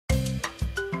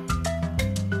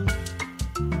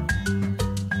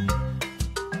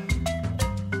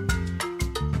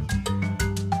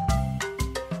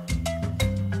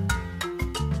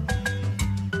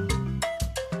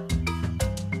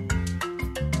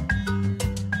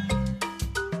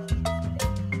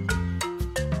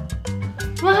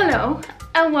Well, hello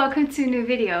and welcome to a new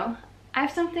video. I have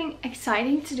something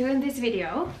exciting to do in this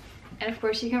video, and of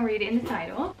course you can read it in the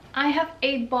title. I have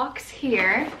a box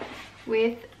here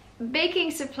with baking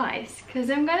supplies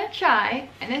because I'm gonna try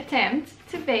and attempt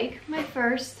to bake my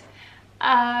first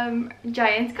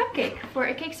giant cupcake for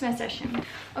a cake smash session.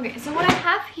 Okay, so what I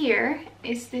have here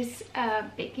is this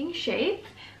baking shape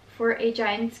for a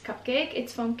giant cupcake.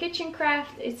 It's from Kitchen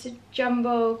Craft. It's a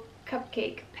jumbo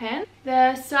cupcake pan.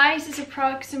 The size is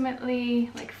approximately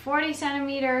like 40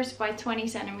 centimeters by 20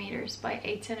 centimeters by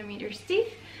 8 centimeters deep.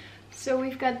 So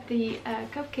we've got the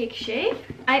cupcake shape.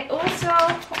 I also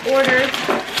ordered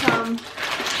some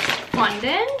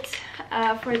fondant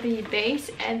for the base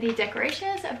and the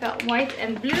decorations. I've got white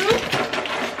and blue,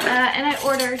 and I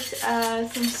ordered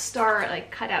some star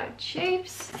like cutout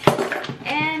shapes,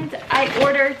 and I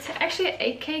ordered actually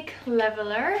a cake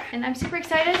leveler, and I'm super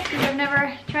excited because I've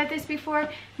never tried this before.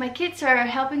 My kids are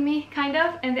helping me kind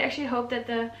of, and they actually hope that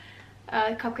the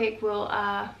cupcake will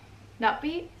not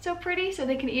be so pretty so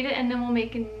they can eat it, and then we'll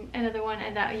make another one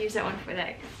and use that one for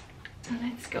that. So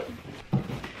let's go.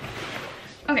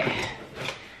 Okay,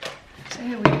 so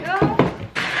here we go.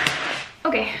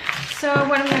 Okay, so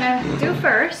what I'm gonna do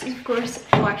first is of course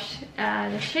wash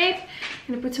the shape.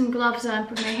 I'm gonna put some gloves on,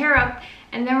 put my hair up,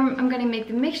 and then I'm gonna make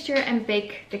the mixture and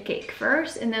bake the cake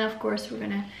first, and then of course we're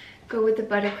gonna go with the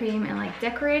buttercream and like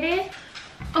decorate it.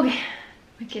 Okay,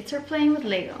 my kids are playing with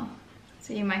Lego,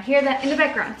 so you might hear that in the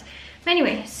background. But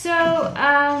anyway, so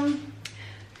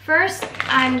first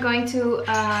I'm going to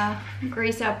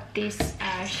grease up this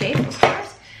shape, of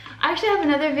course. I actually have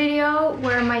another video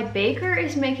where my baker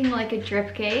is making like a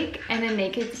drip cake and a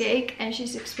naked cake, and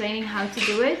she's explaining how to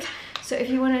do it. So if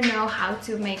you want to know how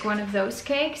to make one of those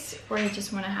cakes, or you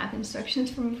just want to have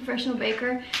instructions from a professional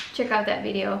baker, check out that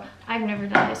video. I've never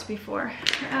done this before.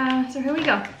 So here we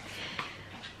go.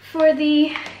 For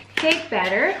the cake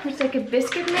batter, it's like a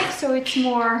biscuit mix, so it's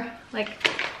more like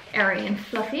airy and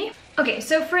fluffy. Okay,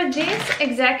 so for this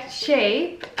exact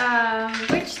shape,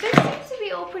 which there seems to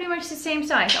be all pretty much the same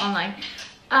size online.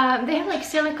 They have like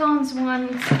silicones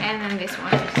ones, and then this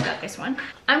one, I just got this one.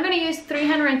 I'm gonna use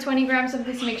 320 grams of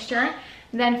this mixture,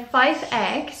 then 5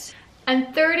 eggs,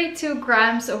 and 32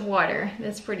 grams of water.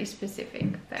 That's pretty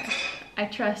specific there. I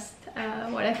trust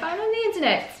what I found on the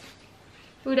internet.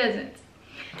 Who doesn't?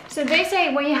 So they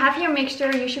say when you have your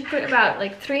mixture, you should put about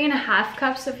like 3.5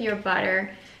 cups of your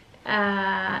butter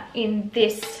in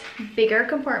this bigger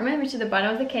compartment, which is the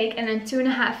bottom of the cake, and then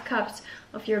 2.5 cups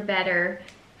of your batter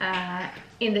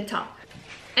in the top.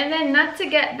 And then not to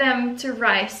get them to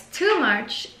rise too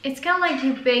much, it's kind of like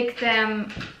you bake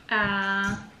them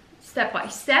step by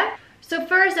step. So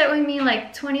first that would mean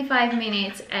like 25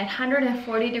 minutes at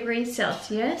 140 degrees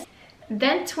Celsius,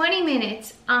 then 20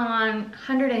 minutes on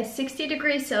 160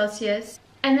 degrees Celsius,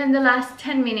 and then the last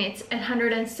 10 minutes at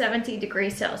 170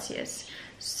 degrees Celsius.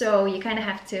 So you kind of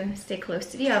have to stay close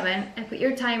to the oven and put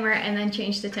your timer and then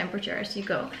change the temperature as you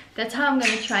go. That's how I'm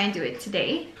going to try and do it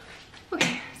today.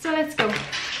 Okay, so let's go.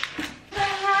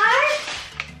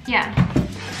 Yeah.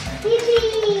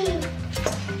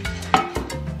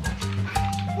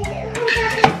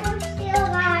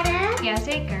 Ja,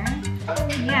 zeker.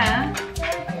 Ja.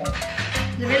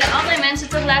 Ze willen andere mensen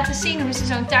toch laten zien hoe ze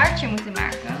zo'n taartje moeten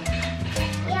maken.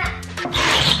 Ja.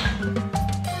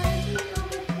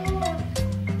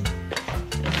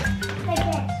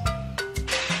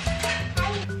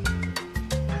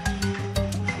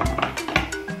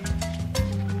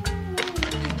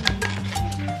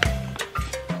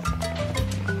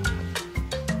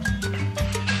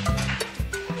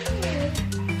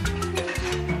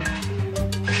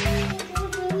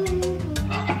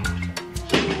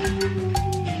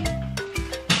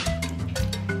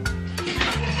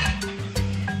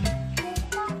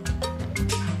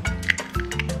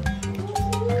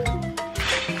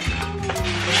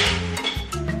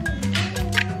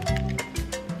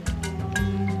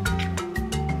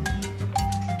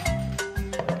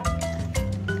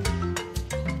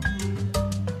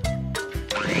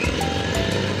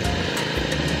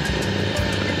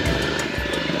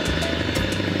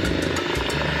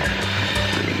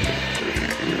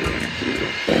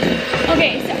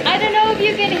 Okay, so I don't know if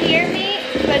you can hear me,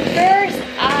 but first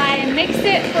I mixed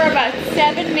it for about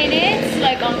 7 minutes,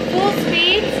 like on full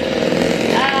speed,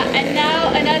 and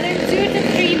now another 2 to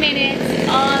 3 minutes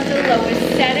on the lowest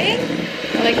setting,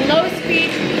 like low speed.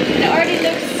 It already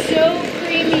looks so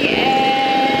creamy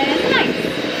and nice.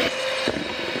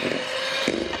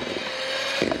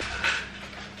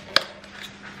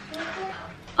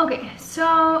 Okay,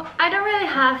 so I don't really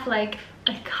have like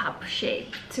a cup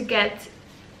shape to get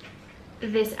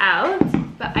this out,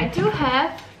 but I do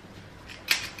have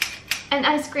an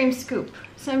ice cream scoop.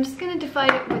 So I'm just gonna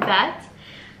divide it with that.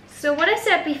 So what I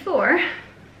said before,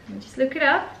 let me just look it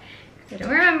up. I don't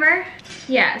remember.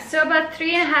 Yeah, so about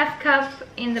 3.5 cup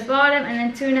in the bottom and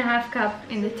then 2.5 cup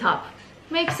in the top.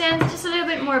 Makes sense, just a little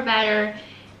bit more batter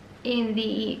in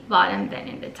the bottom than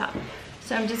in the top.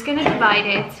 So I'm just gonna divide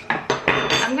it.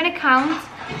 I'm gonna count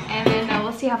and then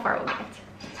we'll see how far we'll get.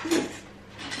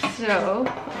 So,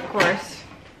 of course,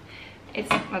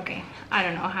 it's okay. I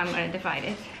don't know how I'm gonna divide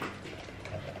it.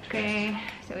 Okay,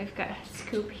 so we've got a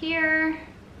scoop here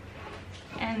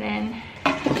and then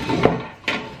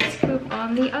a scoop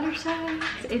on the other side.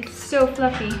 It's so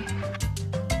fluffy.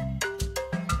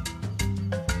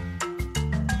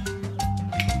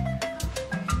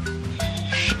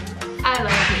 I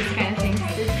love these kind of things,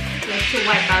 just like to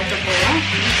wipe out the bowl. I'm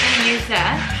just gonna use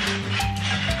that.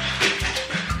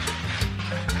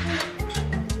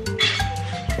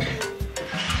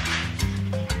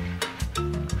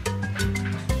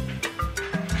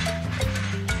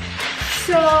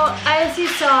 So as you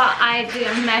saw, I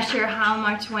didn't measure how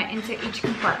much went into each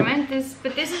compartment.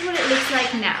 But this is what it looks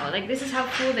like now. Like this is how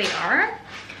full they are.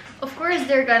 Of course,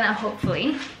 they're gonna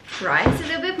hopefully rise a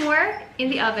little bit more in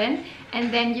the oven,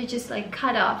 and then you just like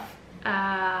cut off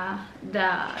the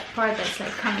part that's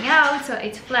like coming out so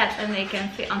it's flat and they can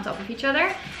fit on top of each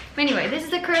other. But anyway, this is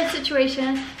the current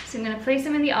situation. So I'm gonna place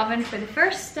them in the oven for the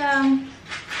first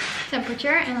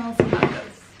temperature and I'll see how it goes.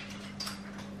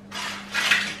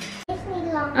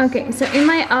 Okay, so in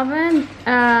my oven,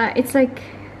 it's like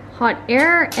hot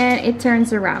air and it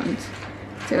turns around.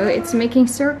 So it's making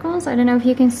circles. I don't know if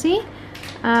you can see,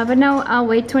 but now I'll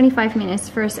wait 25 minutes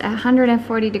first at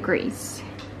 140 degrees.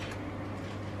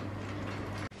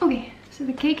 Okay, so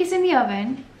the cake is in the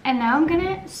oven and now I'm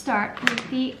gonna start with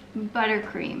the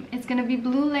buttercream. It's gonna be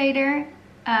blue later,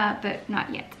 but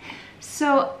not yet.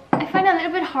 So I find it a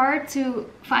little bit hard to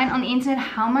find on the internet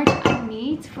how much I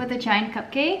need for the giant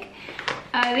cupcake.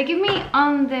 They give me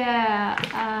on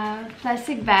the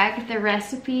plastic bag the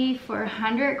recipe for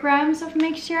 100 grams of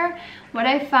mixture. What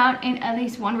I found in at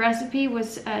least one recipe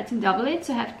was to double it,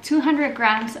 so have 200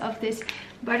 grams of this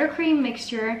buttercream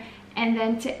mixture and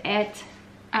then to add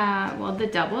well, the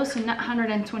double, so not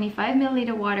 125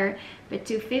 milliliter water but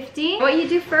 250. What you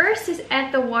do first is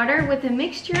add the water with the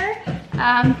mixture,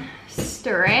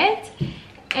 stir it,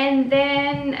 and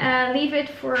then leave it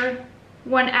for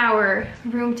 1 hour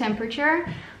room temperature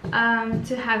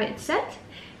to have it set,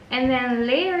 and then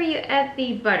later you add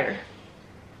the butter.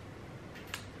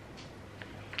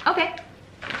 Okay,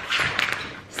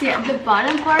 so yeah, the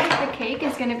bottom part of the cake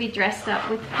is going to be dressed up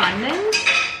with fondant,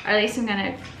 or at least I'm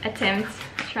going to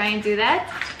try and do that.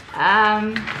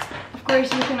 Of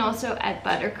course you can also add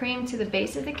buttercream to the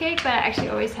base of the cake, but I actually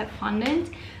always have fondant.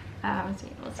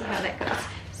 We'll see how that goes.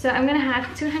 So I'm gonna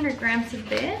have 200 grams of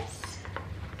this.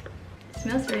 It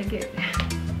smells really good.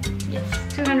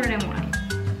 Yes, 201.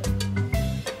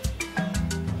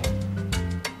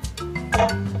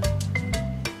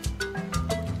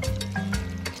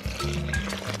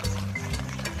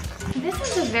 This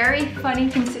is a very funny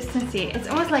consistency. It's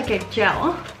almost like a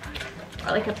gel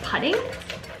or like a pudding.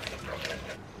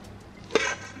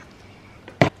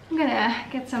 I'm gonna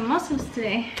get some mussels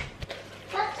today.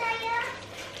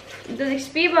 Dat ik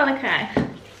spierballen krijg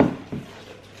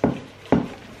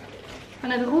van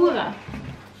het roeren,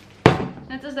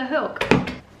 net als de Hulk.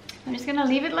 I'm just gonna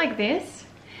leave it like this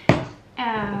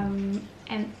and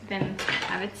then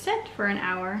have it set for an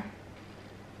hour.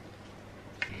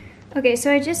 Okay,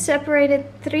 so I just separated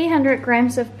 300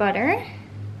 grams of butter.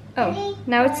 Oh,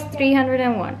 now it's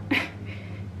 301.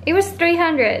 It was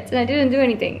 300 and I didn't do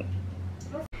anything.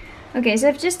 Okay, so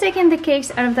I've just taken the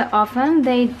cakes out of the oven.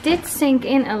 They did sink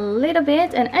in a little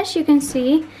bit, and as you can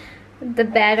see, the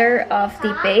batter of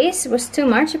the base was too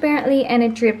much apparently and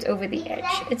it dripped over the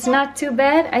edge. It's not too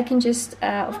bad. I can just,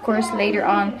 of course, later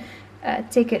on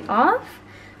take it off.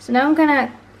 So now I'm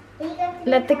gonna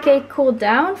let the cake cool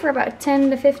down for about 10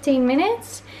 to 15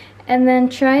 minutes and then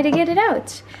try to get it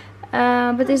out.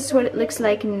 But this is what it looks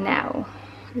like now.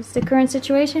 This is the current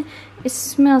situation. It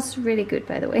smells really good,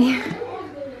 by the way.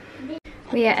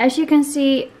 But yeah, as you can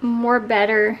see, more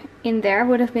batter in there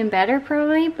would have been better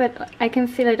probably, but I can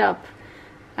fill it up,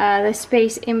 the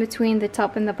space in between the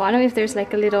top and the bottom. If there's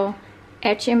like a little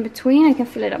edge in between, I can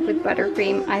fill it up with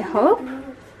buttercream, I hope.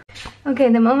 Okay,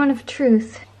 the moment of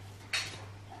truth.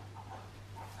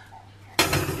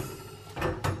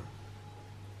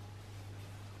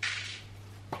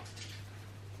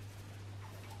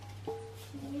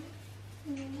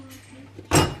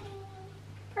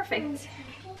 Perfect.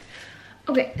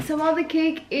 Okay, so while the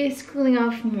cake is cooling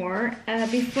off more,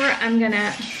 before I'm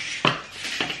gonna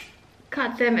cut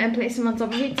cut them and place them on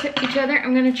top of each other,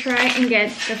 I'm gonna try and get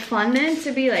the fondant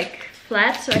to be like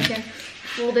flat so I can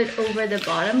fold it over the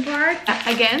bottom part.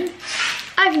 Again,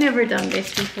 I've never done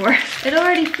this before. It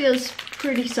already feels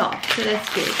pretty soft, so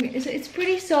that's good. Okay, so it's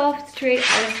pretty soft straight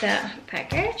out of the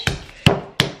package.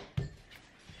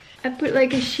 I put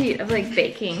like a sheet of like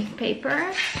baking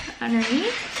paper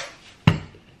underneath.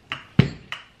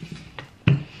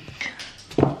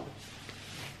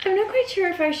 I'm not quite sure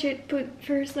if I should put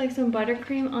first like some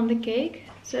buttercream on the cake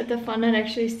so that the fondant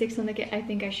actually sticks on the cake. I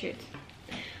think I should.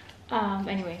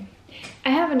 Anyway, I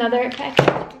have another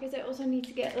package because I also need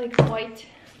to get like white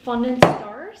fondant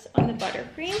stars on the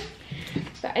buttercream.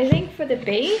 But I think for the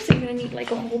base, I'm gonna need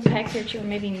like a whole package or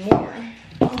maybe more.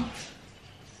 Oh.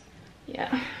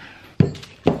 Yeah.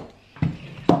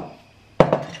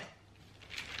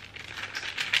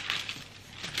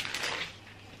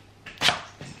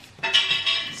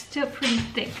 Still pretty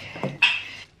thick.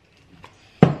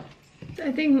 So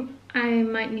I think I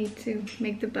might need to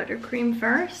make the buttercream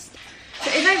first.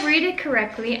 So if I read it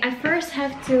correctly, I first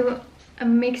have to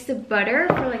mix the butter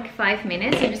for like 5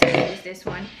 minutes. I'm just gonna use this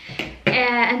one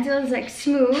until it's like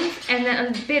smooth, and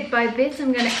then bit by bit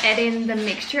I'm gonna add in the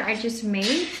mixture I just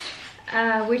made,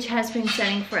 which has been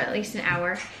setting for at least an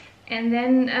hour. And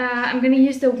then I'm gonna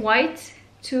use the white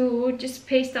to just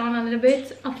paste on a little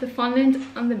bit of the fondant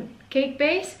on the cake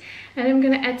base, and I'm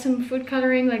gonna add some food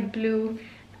coloring like blue,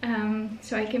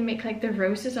 so I can make like the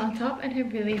roses on top, and I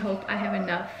really hope I have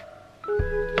enough.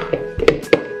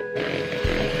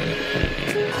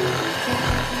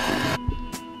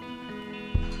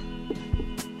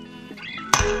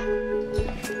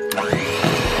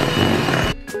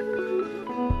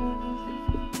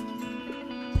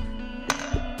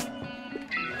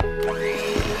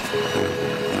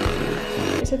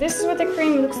 So this is what the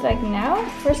cream looks like now.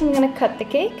 First I'm gonna cut the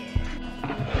cake.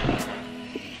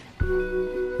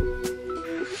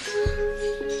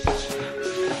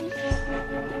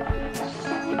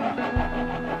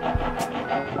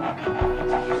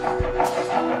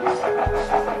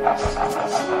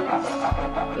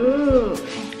 Ooh.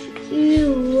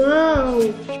 Ew, wow.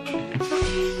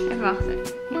 Even wachten.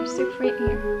 Hier, een stuk voor je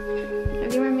hier.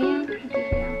 Heb je maar mee?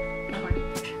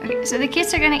 Okay, so the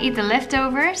kids are gonna eat the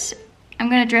leftovers. I'm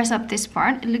gonna dress up this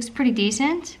part. It looks pretty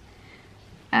decent.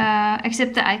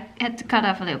 Except that I had to cut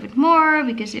off a little bit more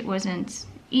because it wasn't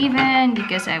even,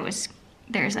 because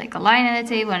there's like a line at the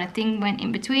table and a thing went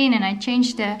in between, and I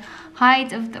changed the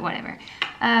height of the whatever.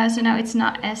 So now it's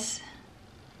not as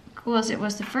cool as it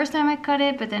was the first time I cut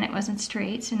it, but then it wasn't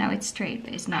straight. So now it's straight,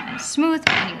 but it's not as smooth.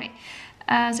 But anyway,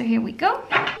 so here we go.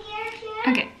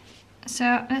 Okay,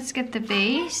 so let's get the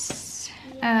base.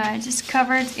 Just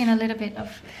covered in a little bit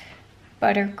of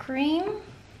buttercream.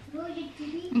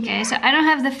 Okay, so I don't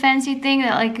have the fancy thing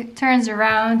that like turns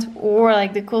around or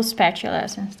like the cool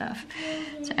spatulas and stuff.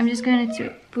 So I'm just going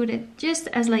to put it just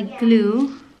as like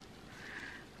glue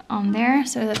on there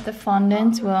so that the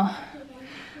fondant will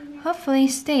hopefully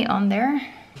stay on there.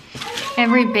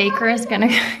 Every baker is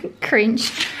gonna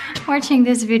cringe watching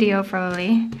this video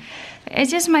probably.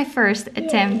 It's just my first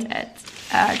attempt at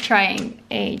trying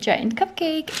a giant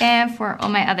cupcake, and for all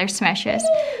my other smashes,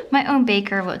 my own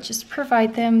baker will just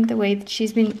provide them the way that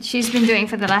she's been doing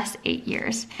for the last 8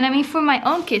 years. And I mean, for my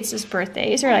own kids'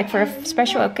 birthdays or like for a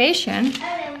special occasion,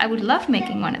 I would love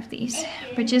making one of these,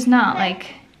 but just not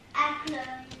like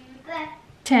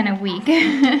 10 a week,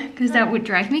 because that would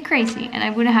drive me crazy and I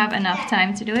wouldn't have enough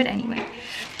time to do it anyway.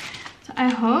 So I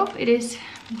hope it is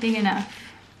big enough.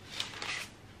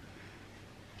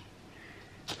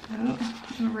 Oh,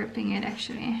 I'm ripping it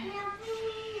actually.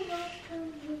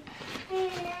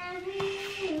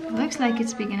 It looks like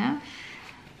it's big enough.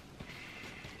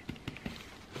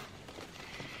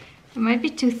 It might be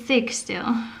too thick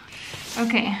still.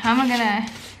 Okay, how am I gonna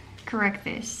correct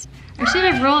this? I should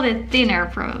have rolled it thinner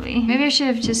probably. Maybe I should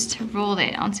have just rolled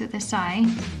it onto the side.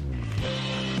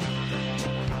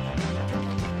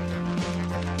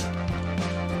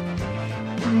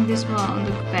 I think this will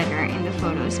look better in the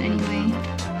photos anyway.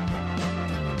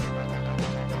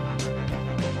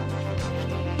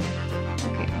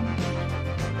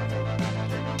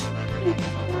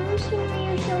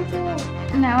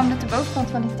 Nou, omdat de bovenkant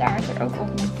van de taart er ook op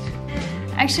moet.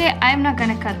 Actually, I'm not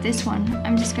gonna cut this one.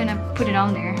 I'm just gonna put it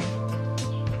on there.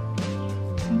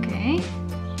 Okay.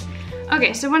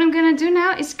 Okay, so what I'm gonna do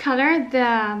now is color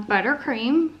the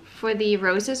buttercream for the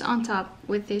roses on top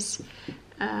with this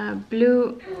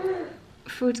blue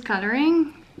food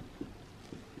coloring.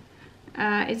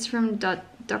 It's from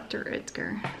Dr.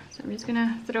 Oetker. So I'm just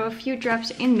gonna throw a few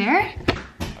drops in there.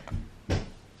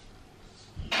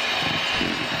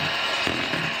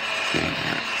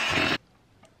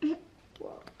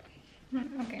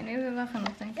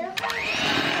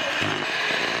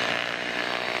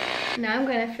 now I'm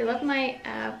gonna fill up my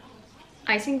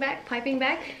icing bag, piping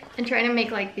bag, and try to make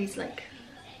like these like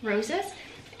roses.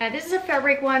 This is a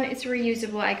fabric one, it's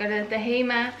reusable. I got it at the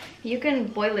Hema. You can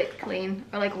boil it clean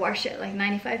or like wash it like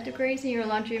 95 degrees in your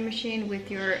laundry machine with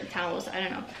your towels. I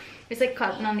don't know. It's like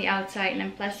cotton on the outside and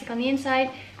then plastic on the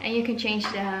inside, and you can change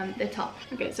the top.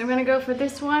 Okay, so I'm gonna go for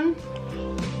this one.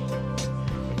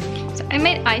 So I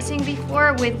made icing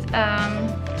before with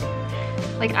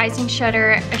like icing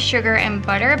sugar and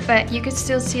butter, but you could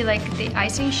still see like the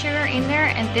icing sugar in there,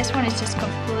 and this one is just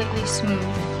completely smooth.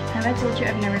 Have I told you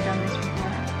I've never done this before?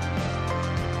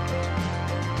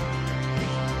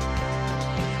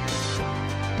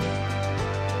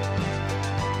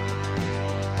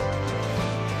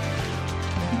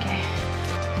 Okay.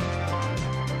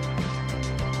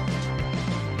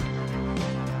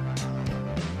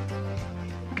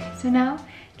 Okay, so now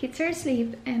kids are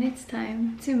asleep and it's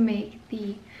time to make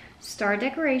the star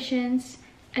decorations,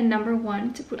 and number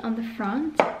 1 to put on the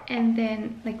front, and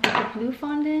then like with the blue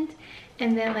fondant,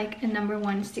 and then like a number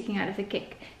 1 sticking out of the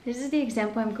cake. This is the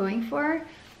example I'm going for.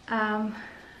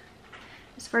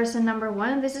 As far as the number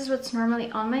 1, this is what's normally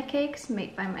on my cakes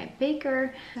made by my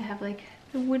baker. I have like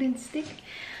the wooden stick.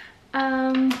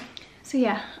 So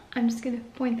yeah, I'm just gonna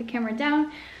point the camera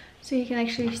down so you can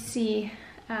actually see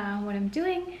what I'm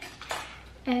doing.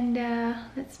 And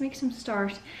let's make some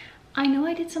stars. I know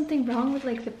I did something wrong with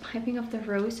like the piping of the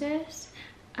roses.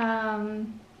 I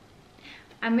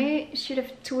should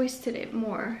have twisted it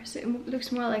more so it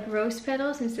looks more like rose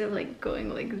petals instead of like going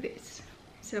like this,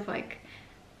 instead of like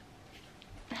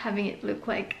having it look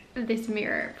like this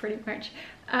mirror pretty much.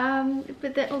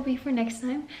 But that will be for next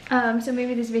time. So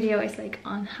maybe this video is like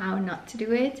on how not to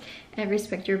do it, and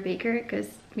respect your baker, because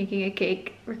making a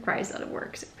cake requires a lot of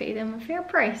work, so pay them a fair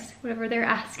price, whatever they're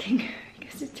asking,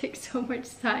 because it takes so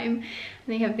much time and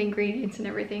they have the ingredients and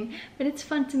everything. But it's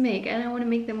fun to make, and I want to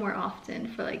make them more often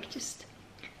for like just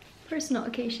personal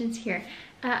occasions here.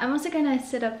 I'm also gonna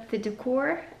set up the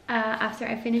decor after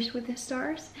I finish with the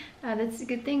stars. That's a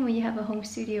good thing when you have a home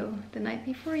studio the night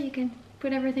before. You can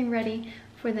put everything ready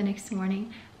for the next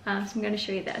morning. So I'm gonna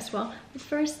show you that as well. But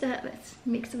first, let's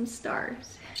make some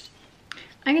stars.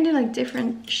 I can do like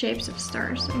different shapes of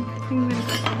stars. So I think I'm gonna go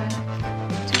for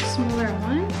the 2 smaller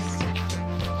ones.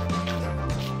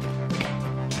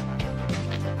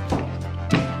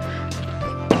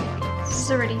 This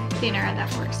is already thinner,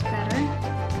 that works better.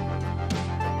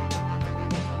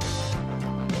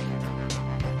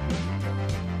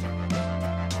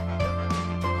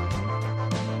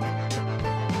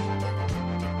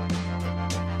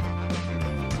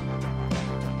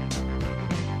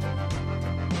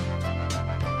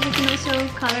 You can also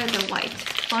color the white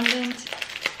fondant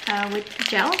with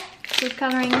gel food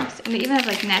colorings, and they even have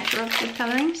like natural food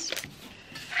colorings.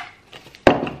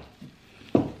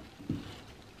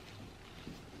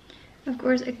 Of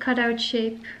course, a cutout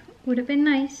shape would have been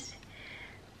nice,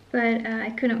 but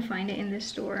I couldn't find it in the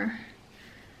store.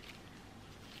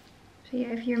 So yeah,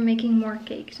 if you're making more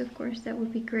cakes, of course, that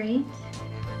would be great.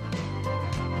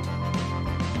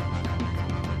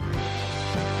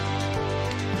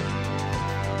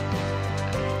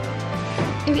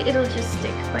 Maybe it'll just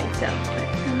stick by itself, but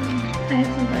I have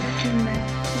some butter left.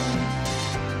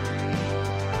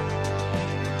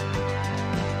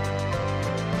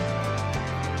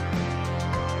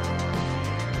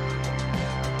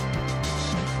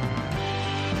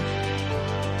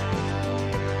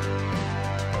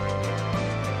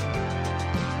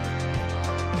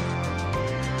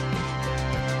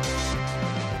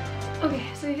 Okay,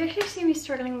 so you've actually seen me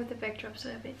struggling with the backdrops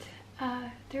a bit.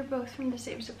 They're both from the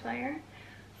same supplier,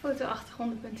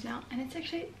 fotoachtergronden.nl, and it's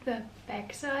actually the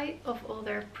back side of all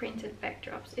their printed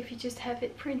backdrops. If you just have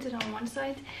it printed on one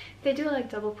side, they do like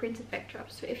double printed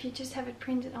backdrops. So if you just have it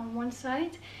printed on one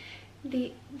side,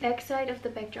 the back side of the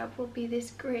backdrop will be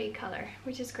this gray color,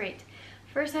 which is great.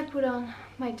 First I put on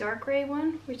my dark gray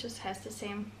one, which just has the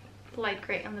same light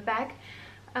gray on the back,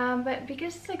 but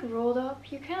because it's like rolled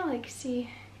up, you kind of like see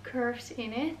curves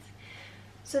in it.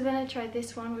 So then I tried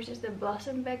this one, which is the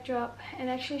blossom backdrop, and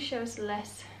it actually shows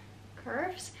less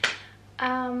curves,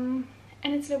 and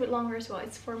it's a little bit longer as well.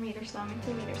 It's 4 meters long and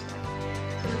 2 meters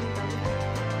wide. So let me go.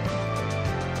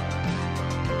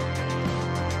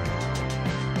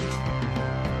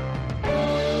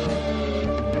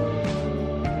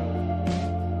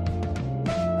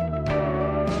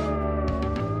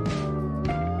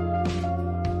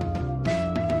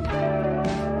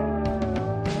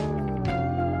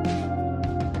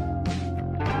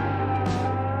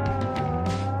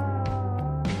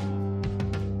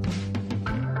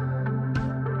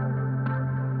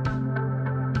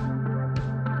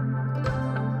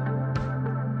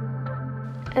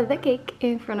 the cake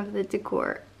in front of the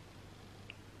decor.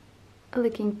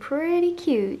 Looking pretty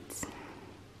cute.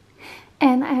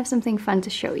 And I have something fun to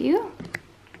show you.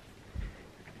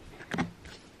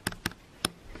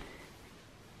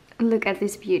 Look at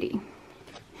this beauty.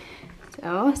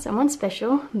 So someone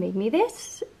special made me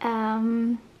this.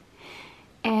 And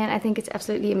I think it's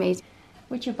absolutely amazing.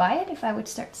 Would you buy it if I would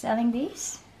start selling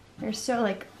these? They're so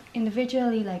like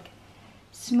individually like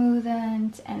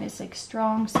smoothened, and it's like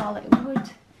strong solid wood.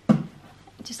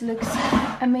 It just looks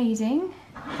amazing.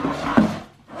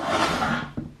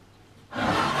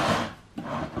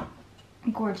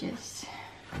 Gorgeous.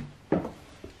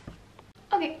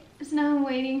 Okay, so now I'm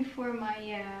waiting for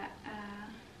my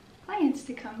clients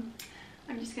to come.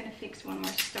 I'm just gonna fix one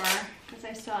more star because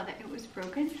I saw that it was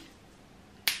broken.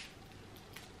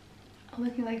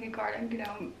 Looking like a garden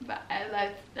gnome, but I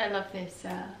love this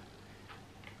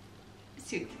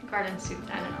suit, garden suit.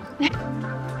 I don't know.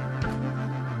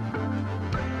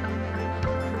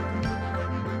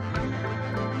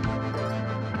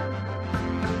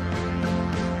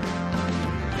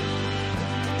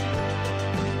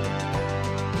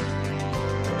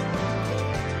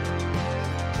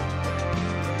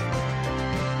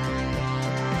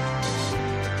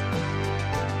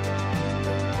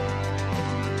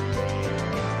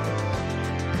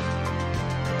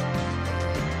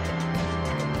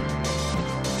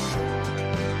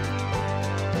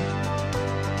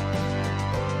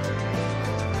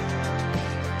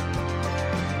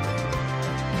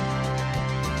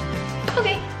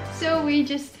 Okay, so we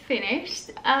just finished.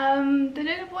 The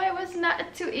little boy was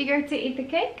not too eager to eat the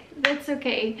cake. That's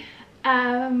okay.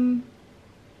 I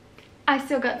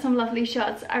still got some lovely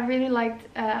shots. I really liked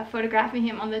photographing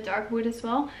him on the dark wood as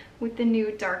well, with the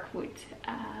new dark wood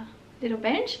little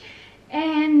bench.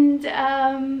 And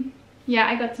yeah,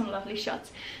 I got some lovely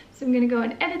shots. So I'm gonna go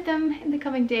and edit them in the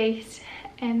coming days.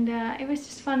 And it was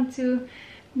just fun to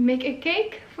make a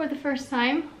cake for the first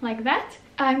time like that.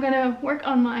 I'm gonna work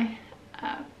on my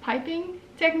piping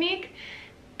technique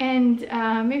and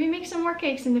maybe make some more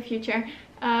cakes in the future.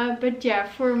 But yeah,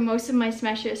 for most of my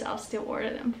smashes I'll still order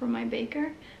them from my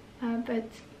baker. But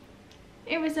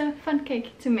it was a fun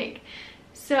cake to make.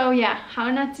 So yeah, how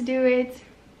not to do it.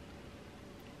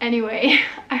 Anyway,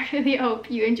 I really hope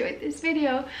you enjoyed this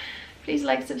video. Please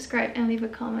like, subscribe, and leave a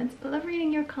comment. I love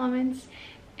reading your comments.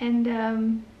 And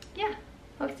yeah,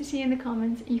 hope to see you in the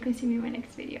comments. You can see me in my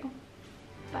next video.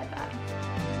 Bye bye.